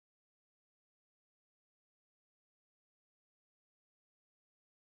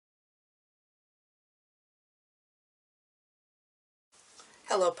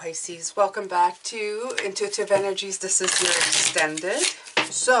Hello Pisces, welcome back to Intuitive Energies. This is your extended.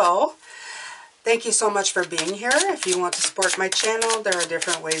 So, thank you so much for being here. If you want to support my channel, there are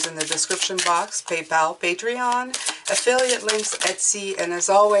different ways in the description box. PayPal, Patreon, affiliate links, Etsy, and as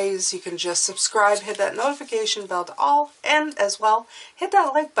always, you can just subscribe, hit that notification bell to all, and as well, hit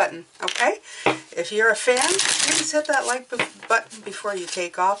that like button, okay? If you're a fan, please hit that like button before you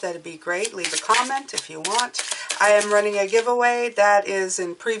take off. That'd be great. Leave a comment if you want. I am running a giveaway that is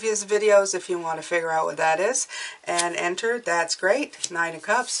in previous videos if you want to figure out what that is. And enter, that's great. 9 of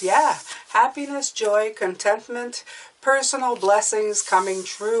Cups, yeah. Happiness, joy, contentment, personal blessings coming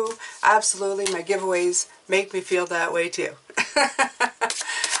true. Absolutely, my giveaways make me feel that way too.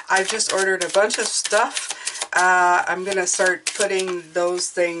 I've just ordered a bunch of stuff. I'm going to start putting those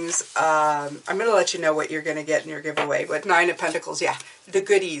things, I'm going to let you know what you're going to get in your giveaway. But 9 of Pentacles, yeah, the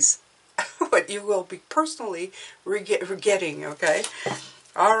goodies. What you will be personally getting, okay?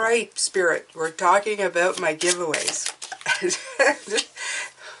 All right, Spirit, we're talking about my giveaways.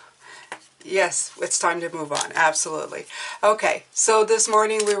 Yes, it's time to move on, absolutely. Okay, so this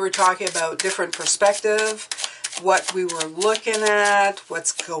morning we were talking about different perspective, what we were looking at,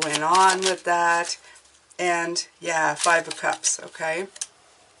 what's going on with that, and yeah, 5 of Cups, okay?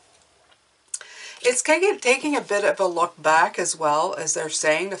 It's kind of taking a bit of a look back as well, as they're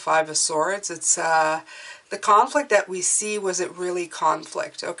saying, the 5 of Swords. It's the conflict that we see, was it really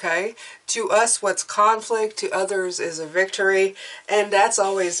conflict, okay? To us, what's conflict, to others is a victory, and that's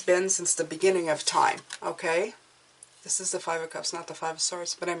always been since the beginning of time, okay? This is the 5 of Cups, not the 5 of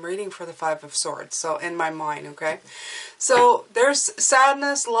Swords, but I'm reading for the 5 of Swords, so in my mind, okay? So there's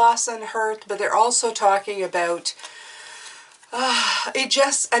sadness, loss, and hurt, but they're also talking about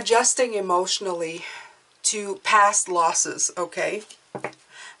adjusting emotionally to past losses, okay?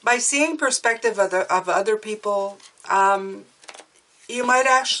 By seeing perspective of other people, you might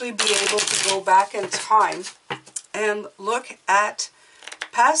actually be able to go back in time and look at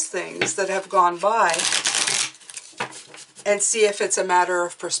past things that have gone by and see if it's a matter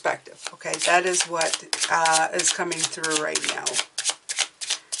of perspective, okay? That is what is coming through right now.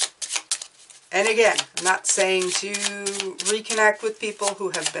 And again, I'm not saying to reconnect with people who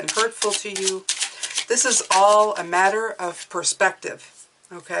have been hurtful to you. This is all a matter of perspective,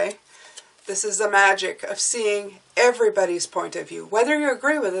 okay? This is the magic of seeing everybody's point of view, whether you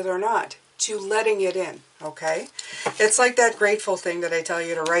agree with it or not, to letting it in, okay? It's like that grateful thing that I tell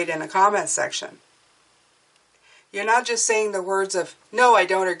you to write in the comment section. You're not just saying the words of, no, I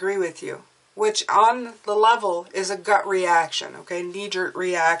don't agree with you, which on the level is a gut reaction, okay, knee-jerk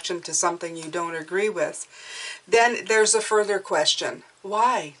reaction to something you don't agree with. Then there's a further question.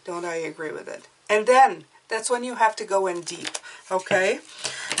 Why don't I agree with it? And then that's when you have to go in deep, okay?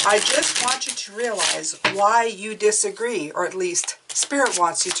 I just want you to realize why you disagree, or at least Spirit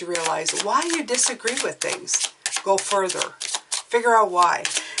wants you to realize why you disagree with things. Go further. Figure out why.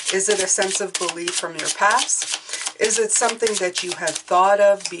 Is it a sense of belief from your past? Is it something that you have thought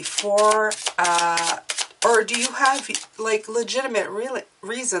of before? Or do you have, like, legitimate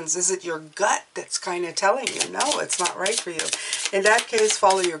reasons? Is it your gut that's kind of telling you, no, it's not right for you? In that case,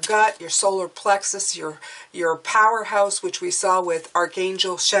 follow your gut, your solar plexus, your powerhouse, which we saw with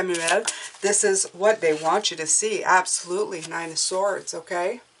Archangel Shemuel. This is what they want you to see. Absolutely, 9 of Swords,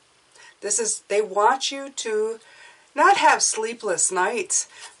 okay? This is, they want you to not have sleepless nights,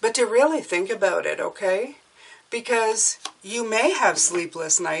 but to really think about it, okay? Because you may have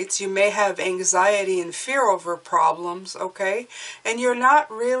sleepless nights, you may have anxiety and fear over problems, okay? And you're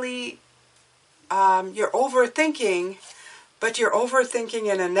not really, you're overthinking, but you're overthinking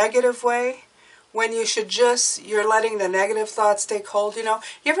in a negative way when you should just, you're letting the negative thoughts take hold, you know?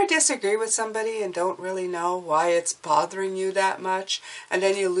 You ever disagree with somebody and don't really know why it's bothering you that much, and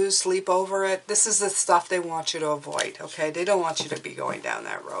then you lose sleep over it? This is the stuff they want you to avoid, okay? They don't want you to be going down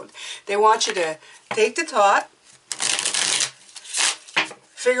that road. They want you to take the thought,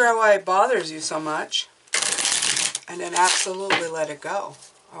 figure out why it bothers you so much, and then absolutely let it go,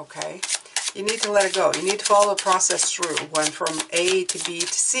 okay? You need to let it go. You need to follow the process through, one from A to B to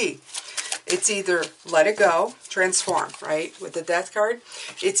C. It's either let it go, transform, right, with the Death card.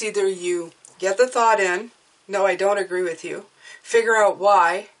 It's either you get the thought in, no, I don't agree with you, figure out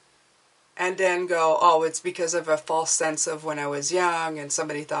why, and then go, oh, it's because of a false sense of when I was young, and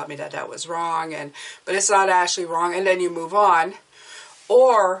somebody thought me that was wrong, but it's not actually wrong, and then you move on.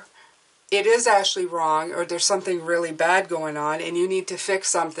 Or it is actually wrong, or there's something really bad going on, and you need to fix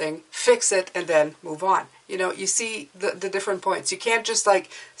something, fix it, and then move on. You know, you see the different points. You can't just like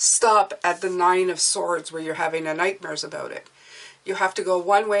stop at the 9 of Swords where you're having nightmares about it. You have to go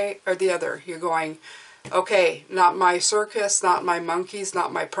one way or the other. You're going, Okay, not my circus, not my monkeys,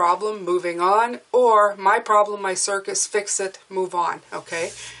 not my problem, moving on. Or my problem, my circus, fix it, move on.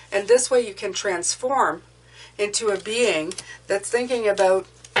 Okay? And this way you can transform into a being that's thinking about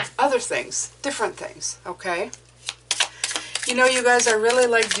other things, different things. Okay? You know, you guys, I really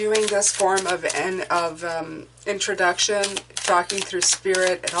like doing this form of introduction, talking through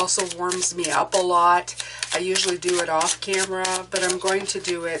spirit. It also warms me up a lot. I usually do it off camera, but I'm going to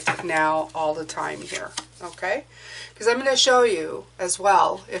do it now all the time here, okay? Because I'm going to show you as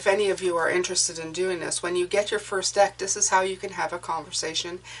well, if any of you are interested in doing this, when you get your first deck, this is how you can have a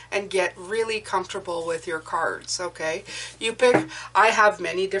conversation and get really comfortable with your cards, okay? You pick, I have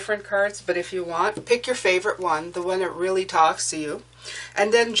many different cards, but if you want, pick your favorite one, the one that really talks to you,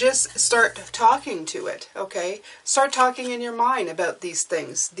 and then just start talking to it, okay? Start talking in your mind about these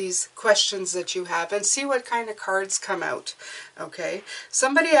things, these questions that you have, and see what kind of cards come out, okay?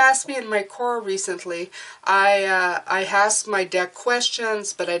 Somebody asked me in my core recently, I asked my deck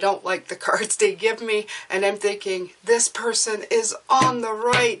questions, but I don't like the cards they give me, and I'm thinking, this person is on the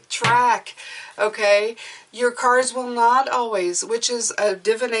right track, okay? Your cards will not always, which is a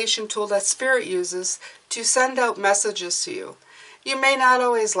divination tool that Spirit uses to send out messages to you. You may not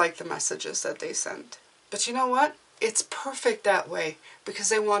always like the messages that they send, but you know what? It's perfect that way because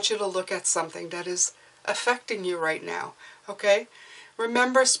they want you to look at something that is affecting you right now, okay?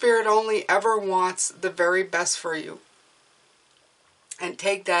 Remember, Spirit only ever wants the very best for you. And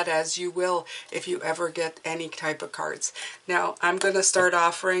take that as you will if you ever get any type of cards. Now, I'm going to start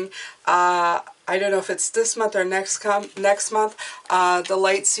offering, I don't know if it's this month or next month, the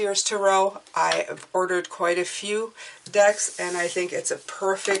Light Seers Tarot. I have ordered quite a few decks, and I think it's a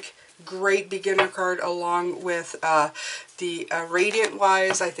perfect, great beginner card along with the Radiant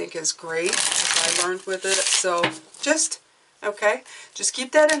Wise, I think is great, as I learned with it. So, okay, just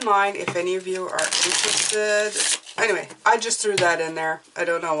keep that in mind if any of you are interested. Anyway, I just threw that in there. I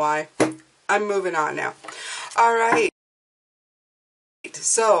don't know why. I'm moving on now. All right.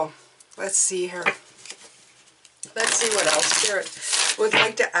 So, let's see here. Let's see what else Spirit would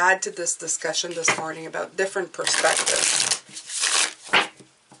like to add to this discussion this morning about different perspectives.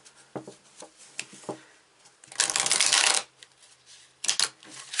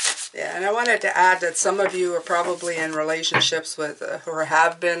 Yeah, and I wanted to add that some of you are probably in relationships with, or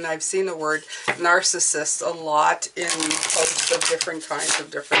have been, I've seen the word narcissist a lot in posts of different kinds of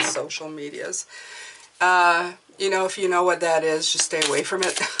different social medias. You know, if you know what that is, just stay away from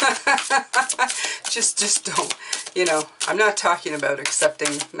it. just don't, you know, I'm not talking about accepting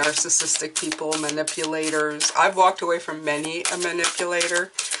narcissistic people, manipulators. I've walked away from many a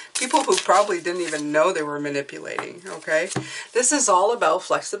manipulator. People who probably didn't even know they were manipulating, okay? This is all about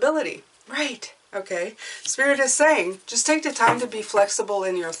flexibility. Right, okay? Spirit is saying, just take the time to be flexible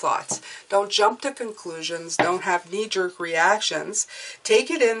in your thoughts. Don't jump to conclusions. Don't have knee-jerk reactions. Take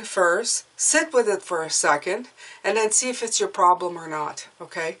it in first. Sit with it for a second. And then see if it's your problem or not,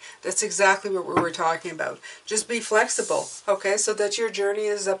 okay? That's exactly what we were talking about. Just be flexible, okay? So that your journey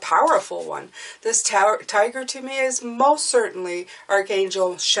is a powerful one. This tiger to me is most certainly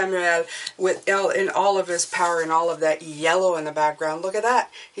Archangel Chamuel in all of his power and all of that yellow in the background. Look at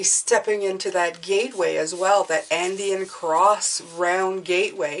that. He's stepping into that gateway as well, that Andean cross round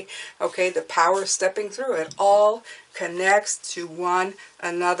gateway, okay? The power stepping through it all connects to one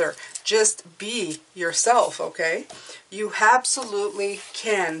another. Just be yourself, okay? You absolutely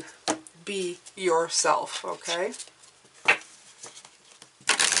can be yourself, okay?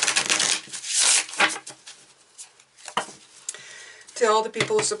 To all the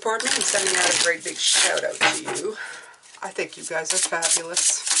people who support me, I'm sending out a great big shout out to you. I think you guys are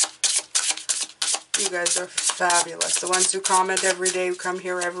fabulous. You guys are fabulous. The ones who comment every day, who come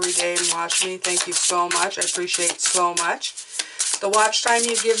here every day and watch me, thank you so much. I appreciate so much. The watch time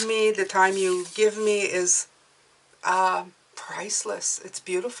you give me, the time you give me is priceless. It's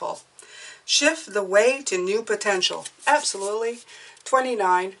beautiful. Shift the way to new potential. Absolutely.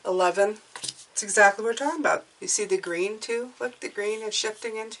 2911. It's exactly what we're talking about. You see the green too? Look, the green is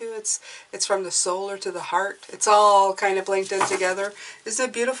shifting into. It's from the solar to the heart. It's all kind of linked in together. Isn't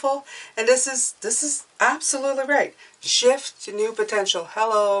it beautiful? And this is absolutely right. Shift to new potential.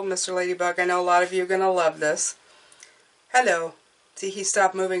 Hello, Mr. Ladybug. I know a lot of you are going to love this. Hello. See, he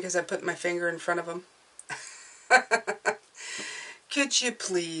stopped moving because I put my finger in front of him. Could you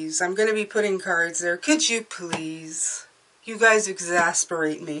please? I'm going to be putting cards there. Could you please? You guys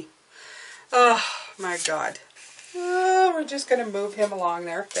exasperate me. Oh, my God. Oh, we're just going to move him along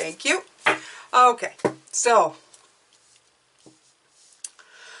there. Thank you. Okay. So.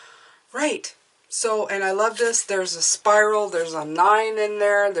 Right. So, and I love this. There's a spiral. There's a 9 in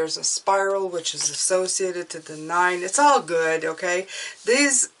there. There's a spiral which is associated to the 9. It's all good, okay?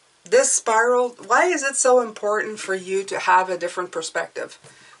 This spiral, why is it so important for you to have a different perspective?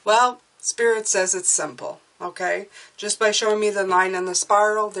 Well, Spirit says it's simple, okay? Just by showing me the 9 and the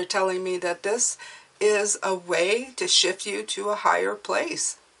spiral, they're telling me that this is a way to shift you to a higher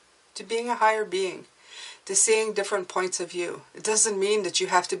place, to being a higher being, to seeing different points of view. It doesn't mean that you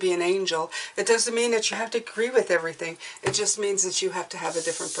have to be an angel. It doesn't mean that you have to agree with everything. It just means that you have to have a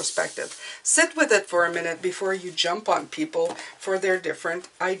different perspective. Sit with it for a minute before you jump on people for their different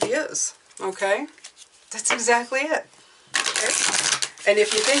ideas, okay? That's exactly it, okay? And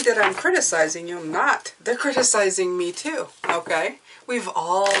if you think that I'm criticizing you, I'm not. They're criticizing me too, okay? We've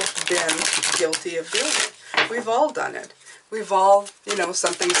all been guilty of doing it. We've all done it. We've all, you know,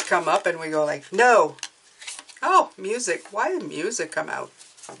 something's come up and we go like, no. Oh, music. Why did music come out?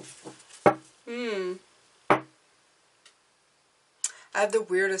 I have the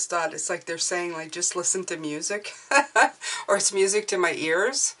weirdest thought. It's like they're saying, like, just listen to music. Or it's music to my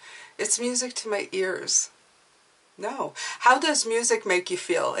ears. It's music to my ears. No. How does music make you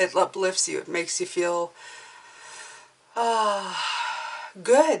feel? It uplifts you. It makes you feel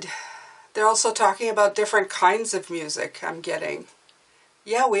good. They're also talking about different kinds of music, I'm getting.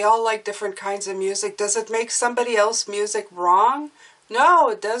 Yeah, we all like different kinds of music. Does it make somebody else's music wrong? No,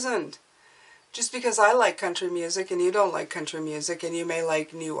 it doesn't. Just because I like country music and you don't like country music, and you may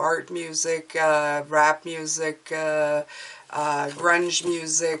like new art music, rap music, grunge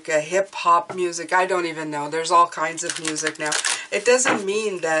music, hip-hop music, I don't even know. There's all kinds of music now. It doesn't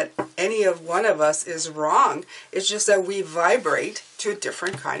mean that any of one of us is wrong. It's just that we vibrate to a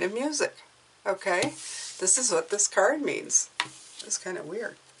different kind of music. Okay? This is what this card means. It's kind of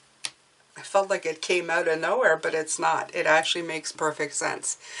weird. I felt like it came out of nowhere, but it's not. It actually makes perfect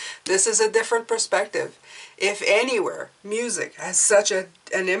sense. This is a different perspective. If anywhere, music has such an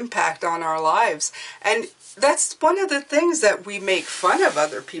impact on our lives. And that's one of the things that we make fun of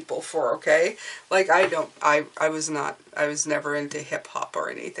other people for, okay? Like, I was never into hip-hop or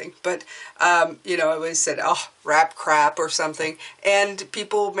anything. But, you know, I always said, oh, rap crap or something. And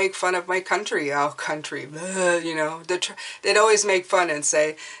people make fun of my country. Oh, country, you know. They'd always make fun and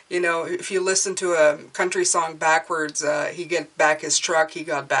say, you know, if you listen to a country song backwards, he got back his truck, he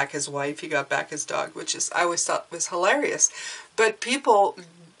got back his wife, he got back his dog, which is, I always thought was hilarious. But people,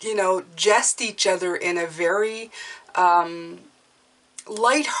 you know, jest each other in a very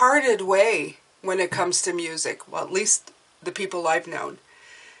light-hearted way when it comes to music. Well, at least the people I've known.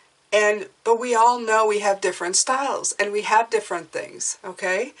 But we all know we have different styles and we have different things,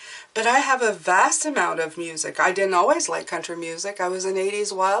 okay? But I have a vast amount of music. I didn't always like country music. I was an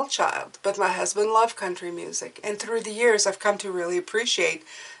 80s wild child, but my husband loved country music. And through the years, I've come to really appreciate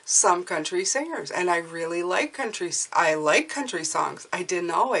some country singers. And I really like I like country songs. I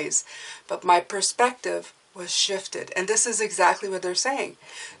didn't always, but my perspective was shifted. And this is exactly what they're saying.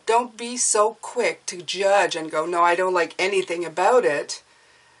 Don't be so quick to judge and go, no, I don't like anything about it.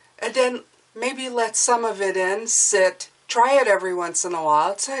 And then maybe let some of it in, sit, try it every once in a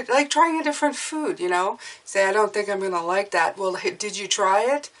while. It's like trying a different food, you know. Say, I don't think I'm going to like that. Well, did you try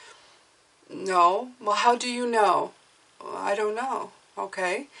it? No. Well, how do you know? Well, I don't know.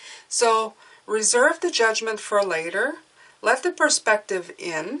 Okay. So reserve the judgment for later. Let the perspective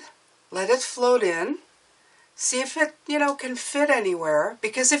in. Let it float in. See if it, you know, can fit anywhere.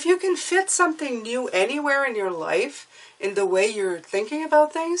 Because if you can fit something new anywhere in your life, in the way you're thinking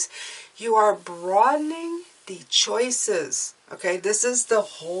about things, you are broadening the choices. Okay, this is the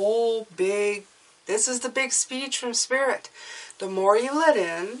big speech from Spirit. The more you let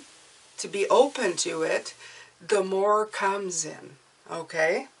in, to be open to it, the more comes in.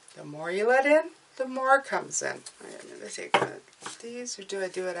 Okay, the more you let in, the more comes in. I'm going to take one of these, or do I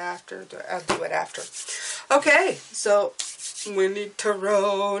do it after? I'll do it after. Okay, so we need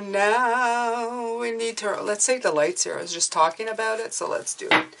tarot now. We need tarot. Let's take the lights here. I was just talking about it, so let's do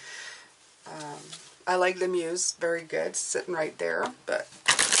it. I like the muse. Very good. Sitting right there, but...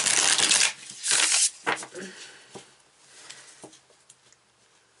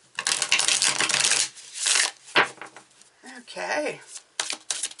 Okay.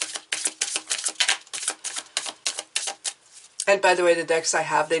 And by the way, the decks I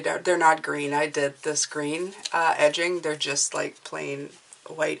have, they're not green. I did this green edging. They're just like plain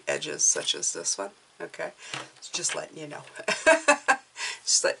white edges, such as this one. Okay, just letting you know.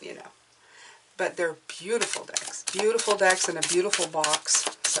 Just letting you know. But they're beautiful decks in a beautiful box.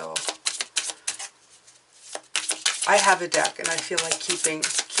 So I have a deck, and I feel like keeping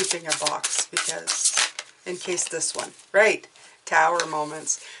a box because in case this one, right? Tower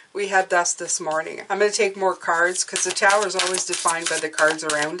moments. We had this morning. I'm going to take more cards because the Tower is always defined by the cards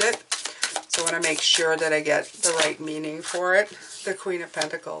around it. So I want to make sure that I get the right meaning for it. The Queen of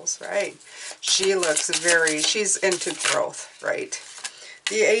Pentacles, right? She looks she's into growth, right?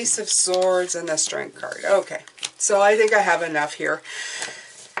 The Ace of Swords and the Strength card. Okay, so I think I have enough here.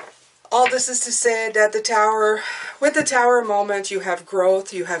 All this is to say that the Tower, with the Tower moment, you have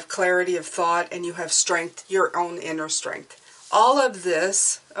growth, you have clarity of thought, and you have strength, your own inner strength. All of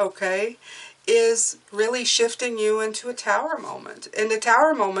this, okay, is really shifting you into a Tower moment. And the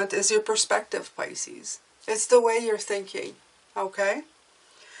Tower moment is your perspective, Pisces. It's the way you're thinking, okay?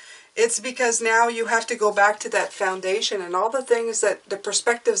 It's because now you have to go back to that foundation and all the things that, the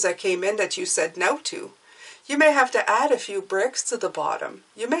perspectives that came in that you said no to. You may have to add a few bricks to the bottom.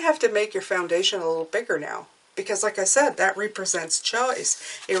 You may have to make your foundation a little bigger now. Because like I said, that represents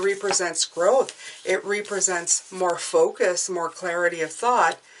choice. It represents growth. It represents more focus, more clarity of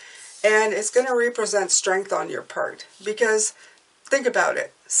thought. And it's going to represent strength on your part. Because think about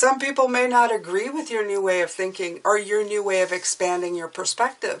it. Some people may not agree with your new way of thinking or your new way of expanding your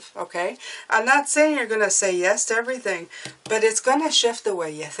perspective, okay? I'm not saying you're going to say yes to everything, but it's going to shift the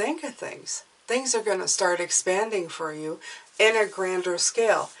way you think of things. Things are going to start expanding for you in a grander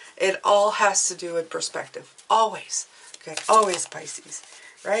scale. It all has to do with perspective. Always. Okay, always, Pisces.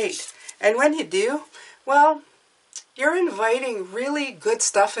 Right. And when you do, well, you're inviting really good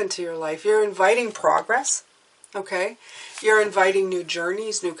stuff into your life. You're inviting progress. Okay, you're inviting new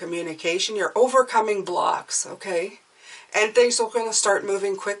journeys, new communication. You're overcoming blocks, okay? And things are going to start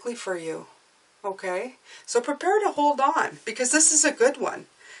moving quickly for you, okay? So prepare to hold on, because this is a good one.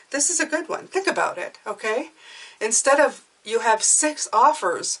 This is a good one. Think about it, okay? Instead of you have 6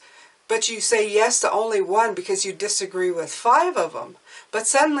 offers, but you say yes to only one because you disagree with 5 of them, but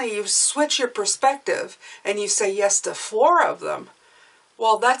suddenly you switch your perspective and you say yes to 4 of them,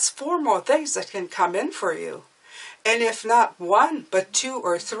 well, that's 4 more things that can come in for you. And if not 1, but 2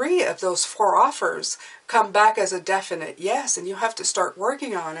 or 3 of those 4 offers come back as a definite yes, and you have to start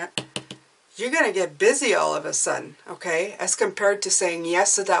working on it, you're going to get busy all of a sudden, okay? As compared to saying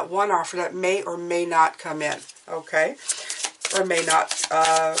yes to that one offer that may or may not come in, okay? Or may not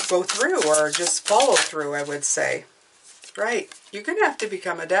go through or just follow through, I would say. Right. You're going to have to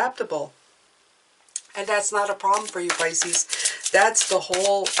become adaptable. And that's not a problem for you, Pisces. That's the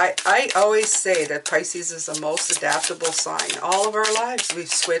whole, I always say that Pisces is the most adaptable sign. All of our lives we've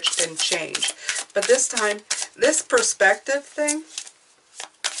switched and changed. But this time, this perspective thing,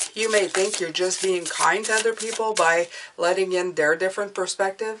 you may think you're just being kind to other people by letting in their different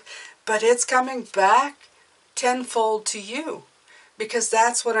perspective. But it's coming back tenfold to you. Because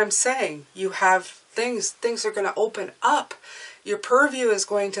that's what I'm saying. You have things are going to open up. Your purview is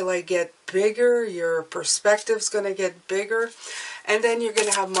going to get bigger, your perspective's going to get bigger, and then you're going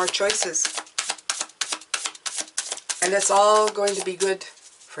to have more choices. And it's all going to be good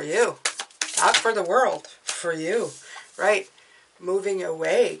for you. Not for the world, for you. Right? Moving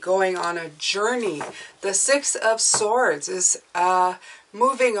away, going on a journey. The 6 of Swords is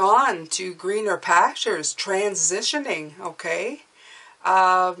moving on to greener pastures, transitioning, okay?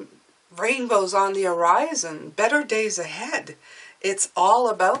 Rainbows on the horizon, better days ahead. It's all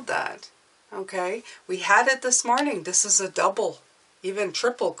about that, okay? We had it this morning. This is a double, even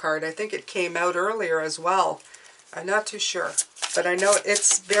triple card. I think it came out earlier as well. I'm not too sure, but I know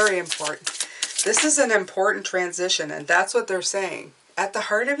it's very important. This is an important transition, and that's what they're saying. At the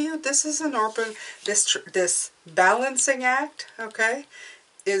heart of you, this is an open, this balancing act, okay,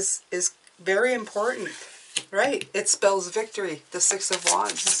 is very important. Right. It spells victory. The 6 of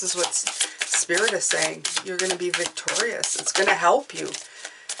Wands. This is what Spirit is saying. You're going to be victorious. It's going to help you.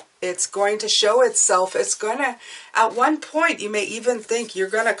 It's going to show itself. It's going to, at one point, you may even think you're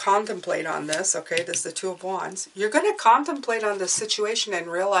going to contemplate on this. Okay, this is the 2 of Wands. You're going to contemplate on this situation and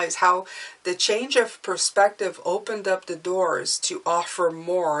realize how the change of perspective opened up the doors to offer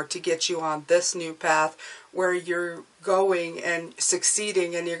more to get you on this new path where you're going and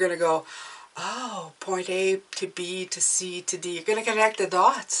succeeding, and you're going to go, oh, point A to B to C to D. You're going to connect the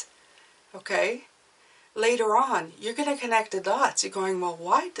dots, okay? Later on, you're going to connect the dots. You're going, well,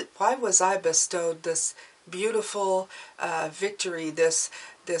 why was I bestowed this beautiful victory, this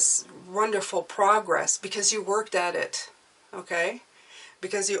wonderful progress? Because you worked at it, okay?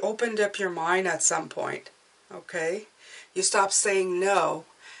 Because you opened up your mind at some point, okay? You stopped saying no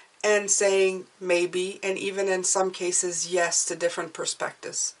and saying maybe, and even in some cases, yes to different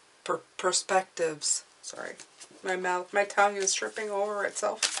perspectives. Sorry, my tongue is tripping over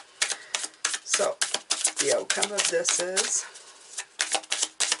itself. So the outcome of this is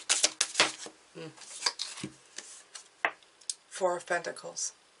Four of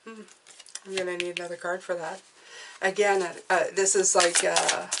Pentacles. I'm going to need another card for that. Again, this is like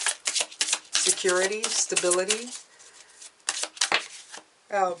security, stability.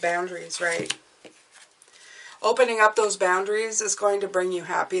 Oh, boundaries, right. Opening up those boundaries is going to bring you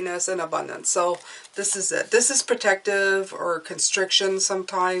happiness and abundance. So this is it. This is protective or constriction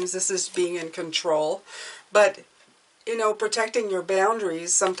sometimes. This is being in control. But, you know, protecting your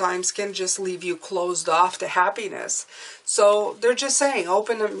boundaries sometimes can just leave you closed off to happiness. So they're just saying,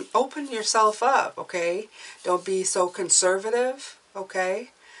 open yourself up, okay? Don't be so conservative, okay?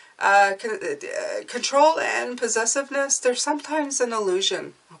 Control and possessiveness, they're sometimes an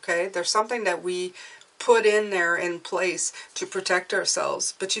illusion, okay? There's something that we put in there in place to protect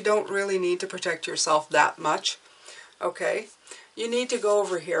ourselves, but you don't really need to protect yourself that much, okay? You need to go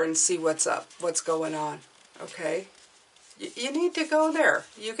over here and see what's up, what's going on, okay? You need to go there.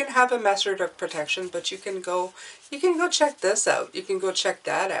 You can have a method of protection, but you can go check this out. You can go check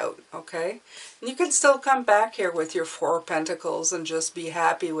that out, okay? And you can still come back here with your Four of Pentacles and just be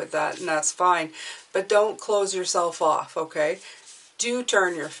happy with that, and that's fine. But don't close yourself off, okay? Do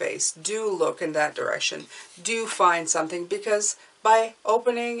turn your face. Do look in that direction. Do find something, because by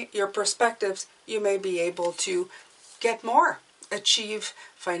opening your perspectives, you may be able to get more. Achieve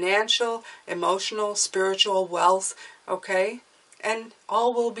financial, emotional, spiritual wealth, okay? And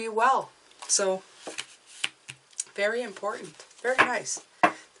all will be well. So, very important. Very nice.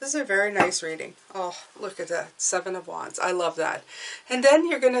 This is a very nice reading. Oh, look at that. Seven of Wands. I love that. And then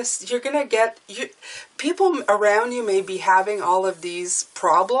you're gonna get people around you may be having all of these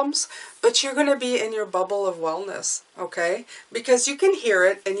problems, but you're gonna be in your bubble of wellness, okay? Because you can hear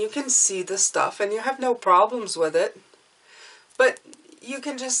it and you can see the stuff and you have no problems with it. But you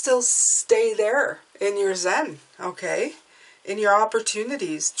can just still stay there in your zen, okay? In your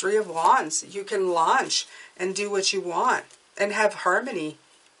opportunities, Three of Wands, you can launch and do what you want and have harmony.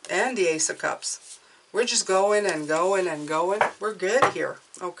 And the Ace of Cups. We're just going and going and going. We're good here,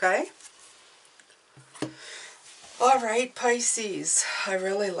 okay? All right, Pisces. I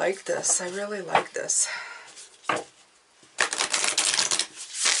really like this. I really like this.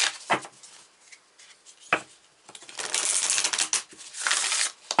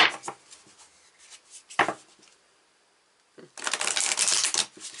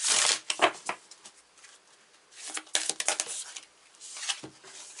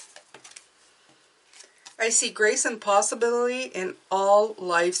 I see grace and possibility in all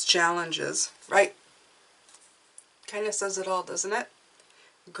life's challenges, right? Kind of says it all, doesn't it?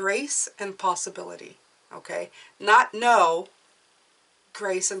 Grace and possibility, okay? Not no,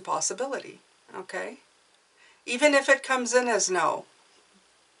 grace and possibility, okay? Even if it comes in as no,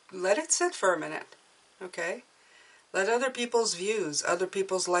 let it sit for a minute, okay? Let other people's views, other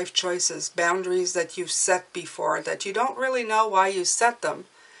people's life choices, boundaries that you've set before that you don't really know why you set them,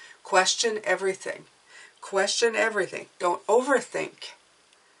 question everything. Question everything. Don't overthink,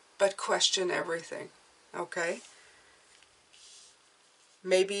 but question everything, okay?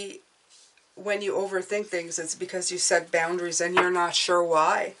 Maybe when you overthink things, it's because you set boundaries and you're not sure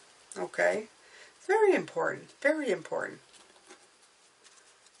why, okay? Very important, very important.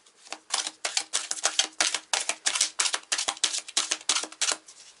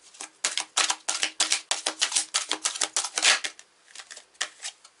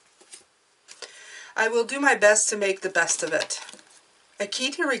 I will do my best to make the best of it. A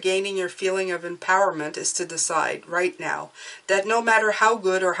key to regaining your feeling of empowerment is to decide right now that no matter how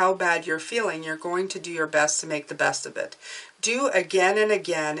good or how bad you're feeling, you're going to do your best to make the best of it. Do again and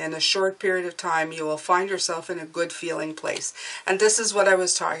again. In a short period of time, you will find yourself in a good feeling place. And this is what I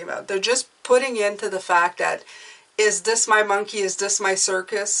was talking about. They're just putting into the fact that, is this my monkey? Is this my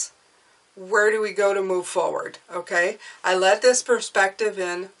circus? Where do we go to move forward, okay? I let this perspective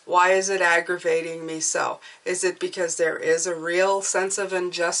in. Why is it aggravating me so? Is it because there is a real sense of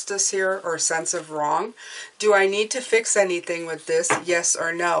injustice here or sense of wrong? Do I need to fix anything with this, yes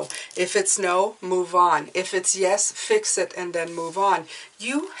or no? If it's no, move on. If it's yes, fix it and then move on.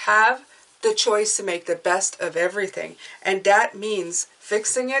 You have the choice to make the best of everything, and that means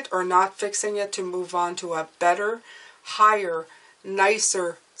fixing it or not fixing it to move on to a better, higher,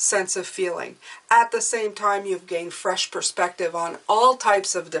 nicer sense of feeling. At the same time, you've gained fresh perspective on all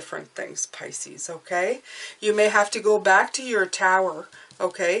types of different things, Pisces, okay? You may have to go back to your tower,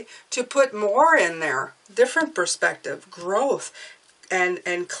 okay, to put more in there. Different perspective, growth,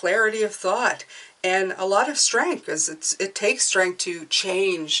 and clarity of thought, and a lot of strength, because it takes strength to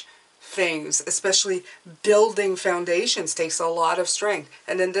change things, especially building foundations takes a lot of strength,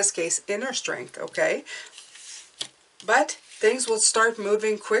 and in this case, inner strength, okay? But things will start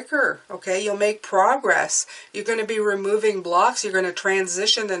moving quicker, okay? You'll make progress. You're going to be removing blocks. You're going to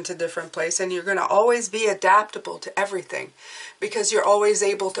transition into different places, and you're going to always be adaptable to everything because you're always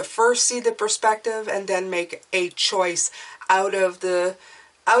able to first see the perspective and then make a choice out of the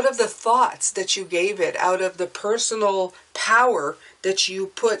thoughts that you gave it, out of the personal power that you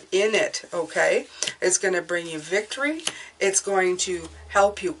put in it, okay? It's going to bring you victory. It's going to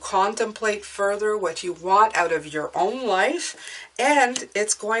help you contemplate further what you want out of your own life. And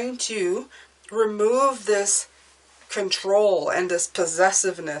it's going to remove this control and this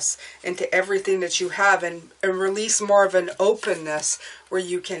possessiveness into everything that you have, and release more of an openness where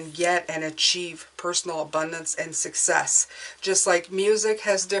you can get and achieve personal abundance and success. Just like music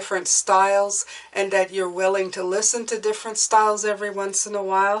has different styles, and that you're willing to listen to different styles every once in a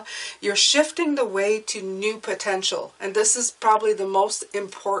while, you're shifting the way to new potential. And this is probably the most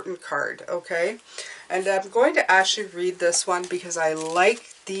important card, okay? And I'm going to actually read this one because I like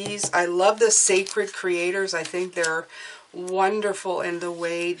these. I love the sacred creators. I think they're wonderful in the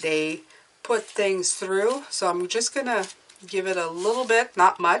way they put things through. So I'm just going to give it a little bit,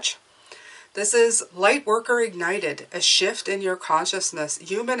 not much. This is Lightworker Ignited, a shift in your consciousness,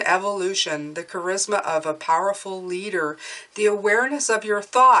 human evolution, the charisma of a powerful leader, the awareness of your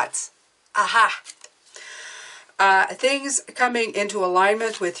thoughts. Aha! Things coming into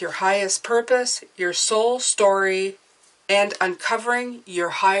alignment with your highest purpose, your soul story, and uncovering your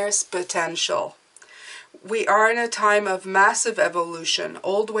highest potential. We are in a time of massive evolution.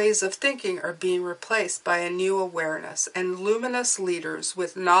 Old ways of thinking are being replaced by a new awareness, and luminous leaders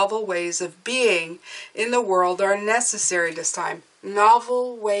with novel ways of being in the world are necessary this time.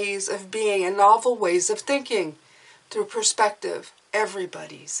 Novel ways of being and novel ways of thinking through perspective.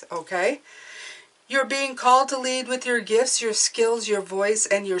 Everybody's, okay? You're being called to lead with your gifts, your skills, your voice,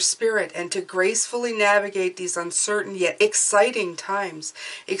 and your spirit, and to gracefully navigate these uncertain yet exciting times.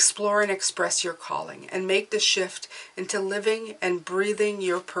 Explore and express your calling, and make the shift into living and breathing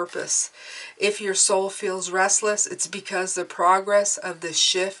your purpose. If your soul feels restless, it's because the progress of the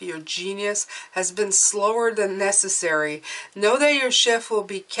shift, your genius, has been slower than necessary. Know that your shift will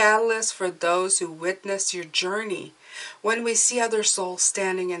be catalyst for those who witness your journey. When we see other souls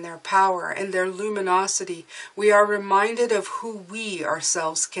standing in their power and their luminosity, we are reminded of who we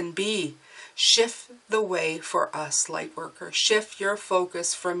ourselves can be. Shift the way for us, Lightworker. Shift your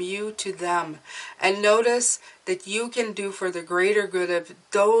focus from you to them. And notice that you can do for the greater good of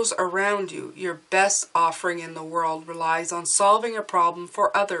those around you. Your best offering in the world relies on solving a problem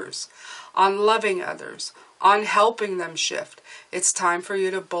for others, on loving others, on helping them shift. It's time for you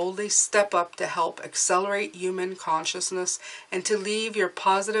to boldly step up to help accelerate human consciousness and to leave your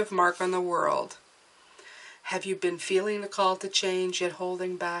positive mark on the world. Have you been feeling the call to change yet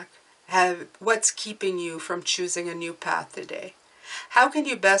holding back? What's keeping you from choosing a new path today? How can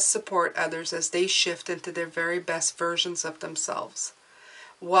you best support others as they shift into their very best versions of themselves?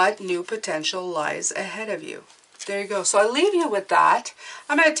 What new potential lies ahead of you? There you go. So I leave you with that.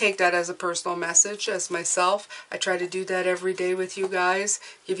 I'm going to take that as a personal message as myself. I try to do that every day with you guys.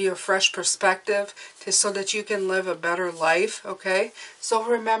 Give you a fresh perspective so that you can live a better life, okay? So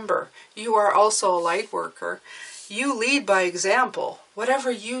remember, you are also a light worker. You lead by example.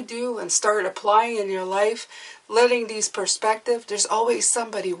 Whatever you do and start applying in your life, letting these perspectives, there's always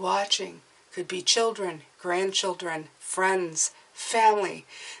somebody watching. Could be children, grandchildren, friends, family.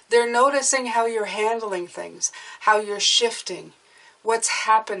 They're noticing how you're handling things, how you're shifting, what's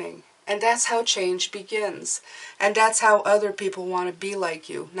happening. And that's how change begins. And that's how other people want to be like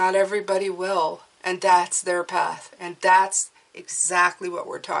you. Not everybody will. And that's their path. And that's exactly what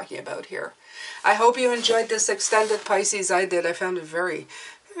we're talking about here. I hope you enjoyed this extended Pisces. I did. I found it very,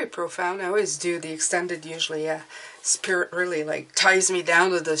 very profound. I always do the extended usually. Spirit really like ties me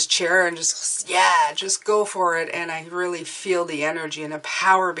down to this chair and just go for it. And I really feel the energy and the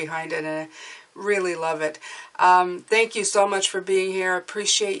power behind it, and I really love it. Thank you so much for being here. I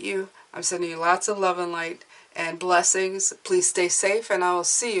appreciate you. I'm sending you lots of love and light and blessings. Please stay safe, and I will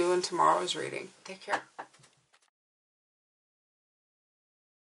see you in tomorrow's reading. Take care.